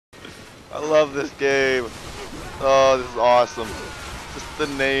I love this game. Oh, this is awesome. Just the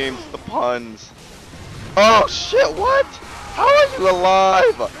names, the puns. Oh shit, what? How are you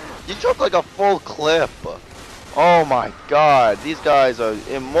alive? You took like a full clip. Oh my god, these guys are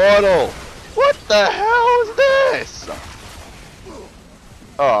immortal. What the hell is this?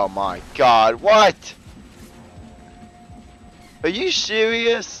 Oh my god, what? Are you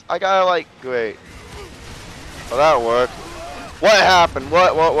serious? I gotta like, great. Oh, that worked. What happened?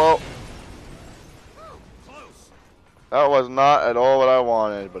 What? That was not at all what I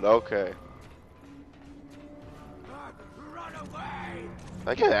wanted, but okay. Did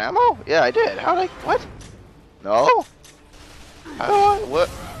I get ammo? Yeah, I did. How did I, what? No? How did I, what?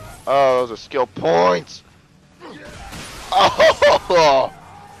 Oh, those are skill points. Oh!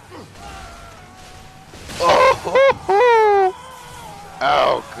 Oh!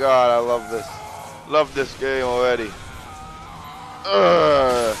 Oh god, I love this. Love this game already.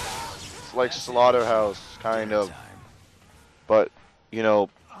 It's like Slaughterhouse, kind of. But, you know,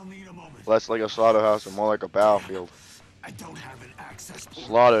 less like a slaughterhouse and more like a battlefield. I don't have an access point.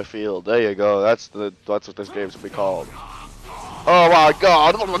 Slaughterfield, there you go. That's what this game's gonna be called. Oh my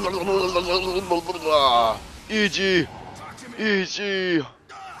god! EG! EG! You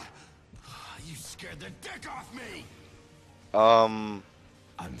scared the dick off me! I'm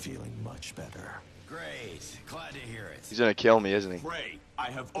feeling much better. Great. Glad to hear it. He's gonna kill me, isn't he? Ray,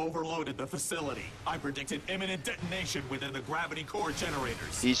 I have overloaded the facility. I predicted imminent detonation within the gravity core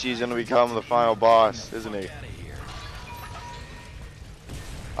generators. Ishi's gonna become the final boss, isn't he?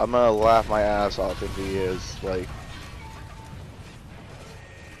 I'm gonna laugh my ass off if he is, like...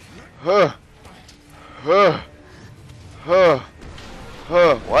 What?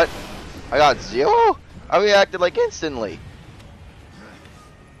 I got 0? I reacted like instantly.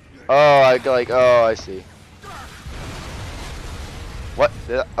 Oh, I see. What?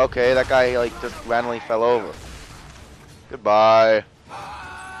 Okay, that guy like just randomly fell over. Goodbye.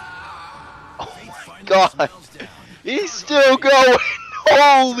 Oh my god. He's still going.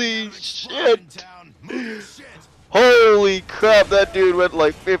 Holy shit. Holy crap, that dude went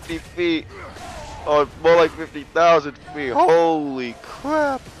like 50 feet. Or more like 50,000 feet. Holy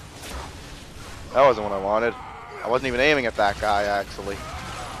crap. That wasn't what I wanted. I wasn't even aiming at that guy, actually.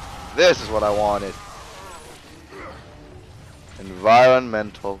 This is what I wanted.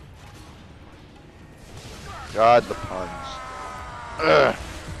 Environmental. God, the puns. Ugh.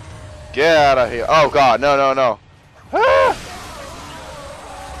 Get out of here. Oh god, no. Ah!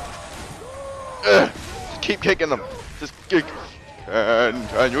 Just keep kicking them. Just kick.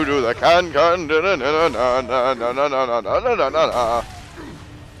 Can you do the can?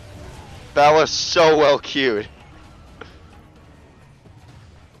 That was so well cued.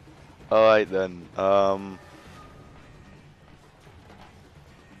 Alright then,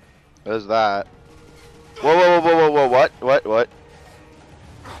 there's that. Whoa, what?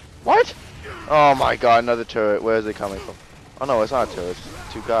 What? Oh my god, another turret, where is it coming from? Oh no, it's not a turret,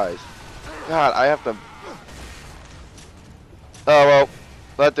 it's 2 guys. God, I have to... Oh well,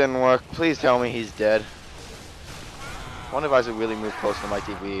 that didn't work. Please tell me he's dead. I wonder if I should really move close to my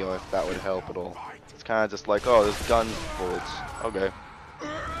TV or if that would help at all. It's kind of just like, oh, there's gun bullets. Okay.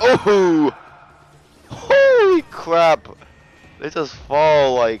 Oh! Holy crap! They just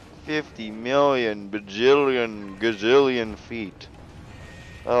fall like 50 million, bajillion, gazillion feet.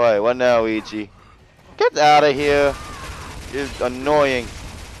 Alright, what now, Ichi? Get out of here! You're annoying.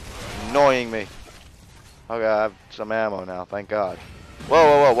 Annoying me. Okay, I have some ammo now, thank God.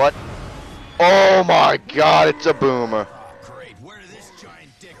 Whoa, what? Oh my god, it's a boomer. Great, where did this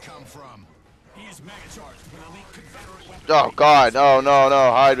giant dick come from? He is mega-charged with elite Confederate weapons. Oh god, no,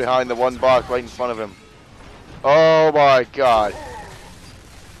 hide behind the one box right in front of him. Oh my god.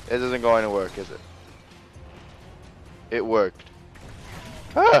 This isn't going to work, is it? It worked.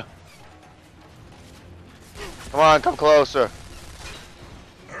 Ah! Come on, come closer.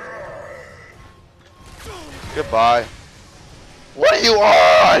 Goodbye. What are you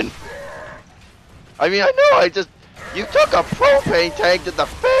on? I mean, I know, you took a propane tank to the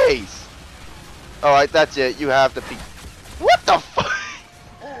face. Alright, that's it. You have to be... What the fuck?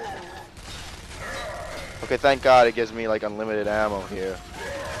 Okay, thank God it gives me, like, unlimited ammo here.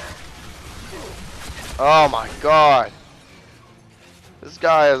 Oh my god. This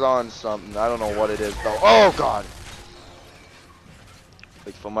guy is on something. I don't know what it is, though. Oh god.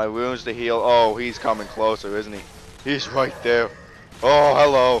 Like, for my wounds to heal. Oh, he's coming closer, isn't he? He's right there. Oh,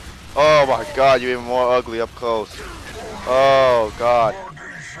 hello. Oh my god, you're even more ugly up close. Oh god.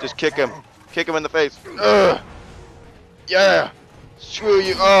 Just kick him. Kick him in the face. Ugh. Yeah. Screw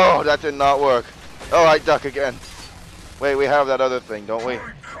you. Oh, that did not work. Alright, duck again. Wait, we have that other thing, don't we?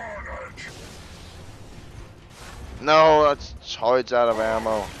 No, that's charge out of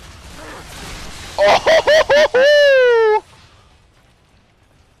ammo. Oh!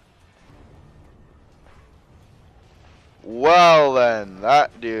 Well then,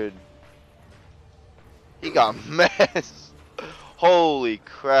 that dude, he got messed. Holy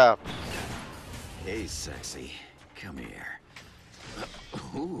crap. Hey, sexy. Come here.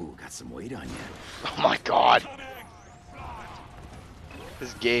 Ooh, got some weight on you. Oh my god.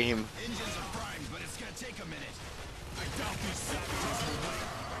 This game. Engines are primed, but it's gonna take a minute. I doubt these savages will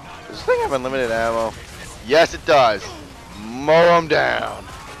wait. Does this thing have unlimited ammo? Yes, it does. Mow him down.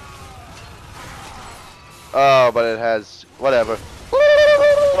 Oh, but it has whatever.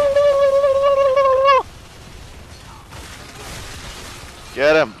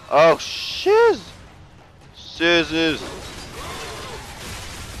 Get him. Oh, shiz. Scissors.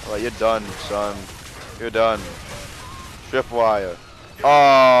 Oh, you're done, son. You're done. Tripwire.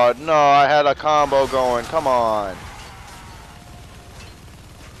 Oh, no, I had a combo going. Come on.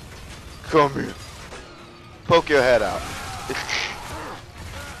 Come here. Poke your head out.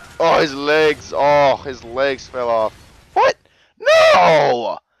 Oh, his legs. Oh, his legs fell off. What?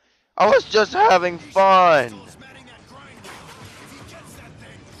 No! I was just having fun.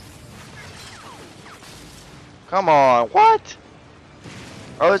 Come on. What?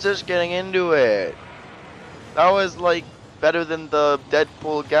 I was just getting into it. That was like better than the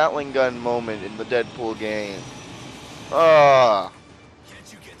Deadpool Gatling gun moment in the Deadpool game. Ah.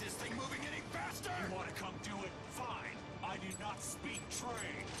 Can't you get this thing moving any faster? You want to come do it? Fine. I do not speak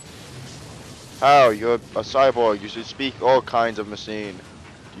trade. How? You're a cyborg. You should speak all kinds of machine.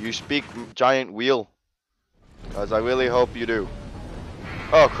 Do you speak giant wheel? Because I really hope you do.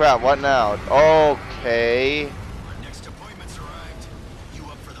 Oh crap, what now? Okay. Our next appointment's arrived. You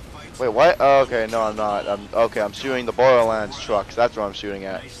up for the fight? Wait, what? Oh, okay, no, I'm not. I'm shooting the Borderlands trucks. That's what I'm shooting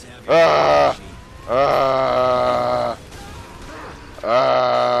at. Ah! Ah!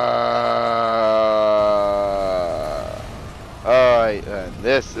 Ah! Alright, then.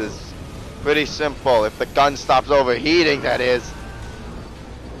 This is pretty simple. If the gun stops overheating, that is.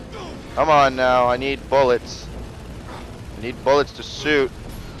 Come on now, I need bullets. I need bullets to shoot.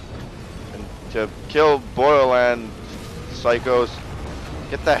 And to kill Borderland psychos.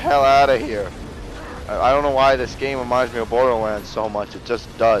 Get the hell out of here. I don't know why this game reminds me of Borderlands so much. It just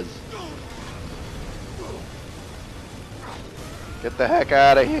does. Get the heck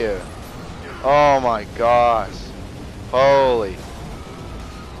out of here. Oh my gosh. Holy.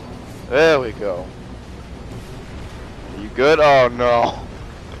 There we go. Are you good? Oh no.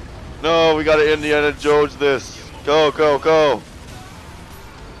 No, we gotta Indiana Jones this. Go, go, go.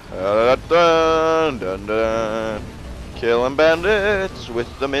 Dun, dun, dun. Killing bandits with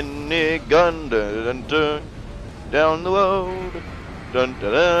the minigun. Dun, dun, dun. Down the road. Dun,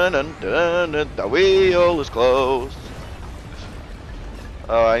 dun, dun, dun, dun, dun. The wheel is closed.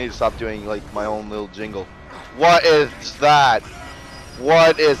 Oh, I need to stop doing like my own little jingle. What is that?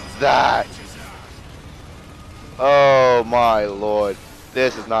 What is that? Oh my lord.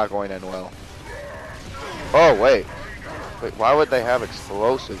 This is not going to end well. Oh, wait. Wait, why would they have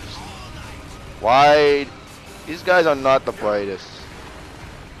explosives? Why? These guys are not the brightest.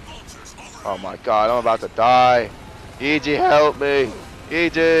 Oh my god, I'm about to die. EG, help me.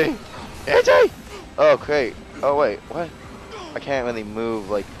 EG! EG! Oh, great. Oh, wait, what? I can't really move,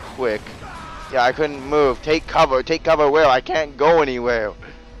 like, quick. Yeah, I couldn't move. Take cover. Take cover where? I can't go anywhere.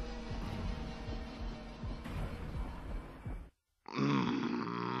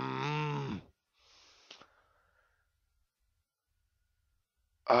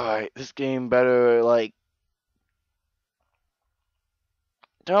 Alright, this game better, like...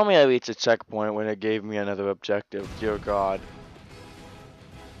 Tell me I reached a checkpoint when it gave me another objective. Dear God.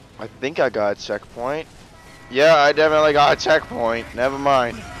 I think I got a checkpoint. Yeah, I definitely got a checkpoint. Never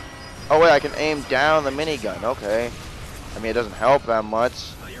mind. Oh wait, I can aim down the minigun. Okay. I mean, it doesn't help that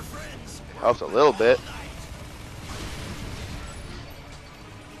much. Helps a little bit.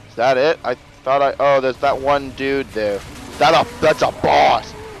 Is that it? I thought I... Oh, there's that one dude there. That's a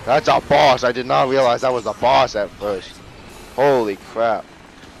boss. That's a boss. I did not realize that was a boss at first. Holy crap.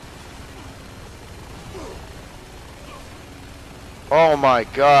 Oh my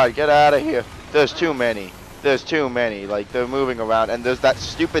god, get out of here. There's too many. There's too many. Like, they're moving around. And there's that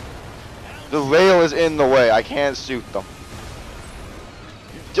stupid... The rail is in the way. I can't shoot them.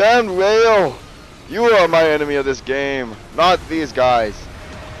 Damn rail! You are my enemy of this game. Not these guys.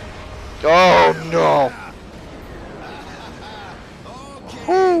 Oh no.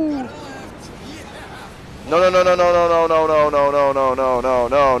 Woo. No, no, no, no, no, no, no, no, no, no, no, no, no,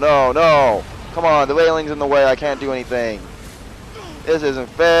 no, no, no. Come on, the railing's in the way. I can't do anything. This isn't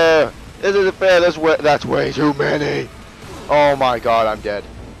fair. This isn't fair. That's way too many. Oh my god, I'm dead.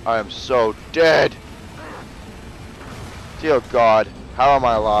 I am so dead. Dear God, how am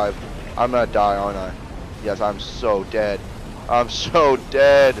I alive? I'm gonna die, aren't I? Yes, I'm so dead. I'm so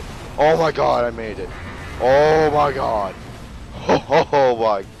dead. Oh my god, I made it. Oh my god. Oh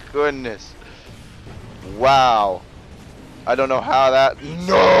my goodness. Wow. I don't know how that...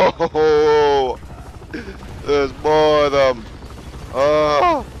 No! There's more of them.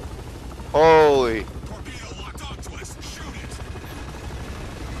 Oh. Holy.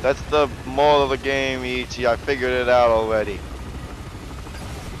 That's the moral of the game, E.T. I figured it out already.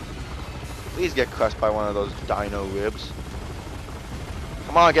 Please get crushed by one of those dino ribs.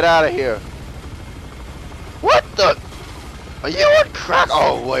 Come on, get out of here. What the? Are you on crack?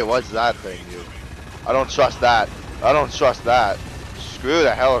 Oh, wait, what's that thing, dude? I don't trust that. I don't trust that. Screw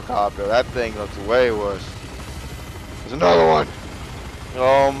the helicopter. That thing looks way worse. There's another one.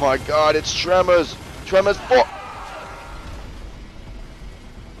 Oh my god, it's Tremors. Tremors 4.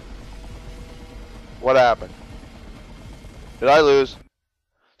 What happened? Did I lose?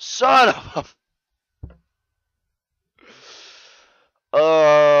 Son of a...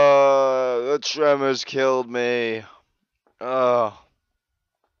 the Tremors killed me. Oh.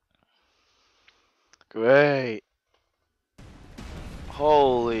 Great.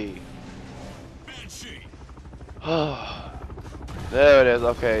 Holy. There it is.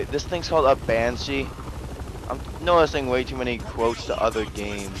 Okay, this thing's called a Banshee. I'm noticing way too many quotes to other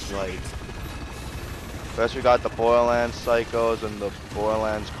games. Like, first we got the Borderlands Psychos and the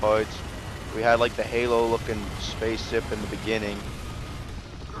Borderlands cards. We had like the Halo-looking spaceship in the beginning.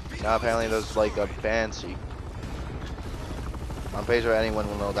 Now apparently there's like a Banshee. I'm pretty sure anyone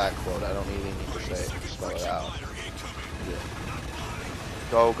will know that quote. I don't even need to say it. Spell it out. Yeah.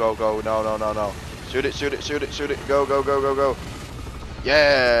 Go, go, go. No, no, no, no. Shoot it, shoot it, shoot it, shoot it. Go, go, go, go, go.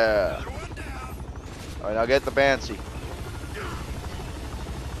 Yeah. Alright, now get the Banshee.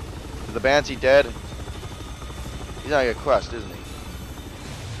 Is the Banshee dead? He's not gonna get crushed, isn't he?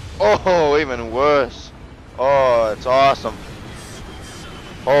 Oh, even worse. Oh, it's awesome.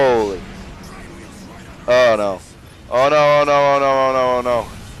 Holy. Oh no. Oh no, oh no, oh no, oh no, oh no.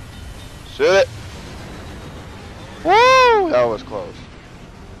 Shoot it. Woo! That was close.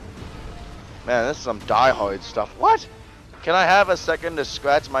 Man, this is some die-hard stuff. What? Can I have a second to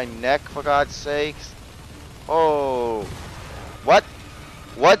scratch my neck, for God's sakes? Oh. What?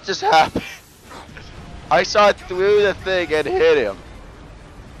 What just happened? I saw through the thing and hit him.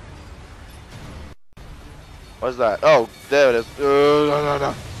 What's that? Oh, there it is. No, no,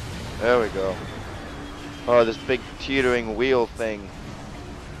 no. There we go. Oh, this big teetering wheel thing.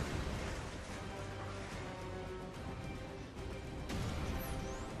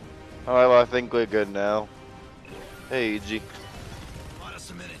 Alright, well, I think we're good now. Hey, EG.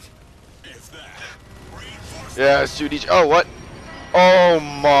 Yeah, shoot each. Oh, what? Oh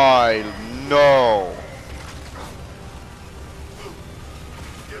my, no.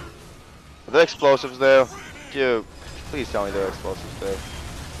 Are there explosives there? Dude, please tell me there are explosives there.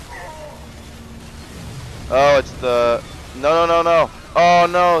 Oh, it's the... No, no, no, no. Oh,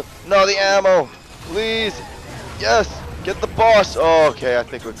 no. No, the ammo. Please. Yes. Get the boss. Oh, okay, I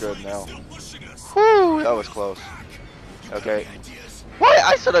think we're good now. Whew, that was close. Okay. What?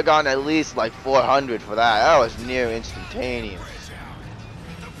 I should have gotten at least like 400 for that. That was near instantaneous.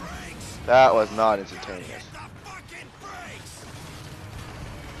 That was not instantaneous.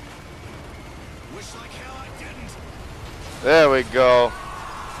 There we go.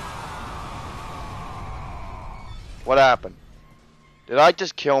 What happened? Did I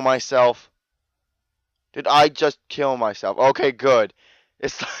just kill myself? Did I just kill myself? Okay, good.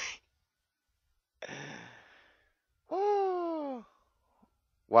 It's like...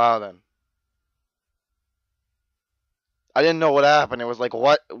 Wow, then. I didn't know what happened. It was like,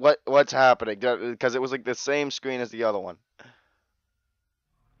 what's happening? Because it was like the same screen as the other one.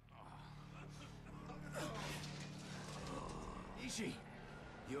 Ishi,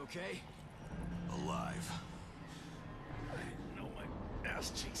 you okay? Alive. I know my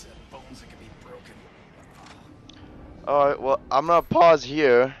ass cheeks have bones that can be broken. Alright, well, I'm gonna pause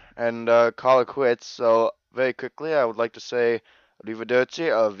here and call it quits. So, very quickly, I would like to say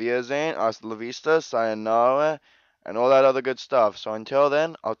arrivederci, auf Wiedersehen, hasta la vista, sayonara, and all that other good stuff. So until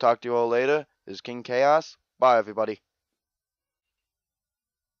then, I'll talk to you all later. This is King Chaos. Bye, everybody.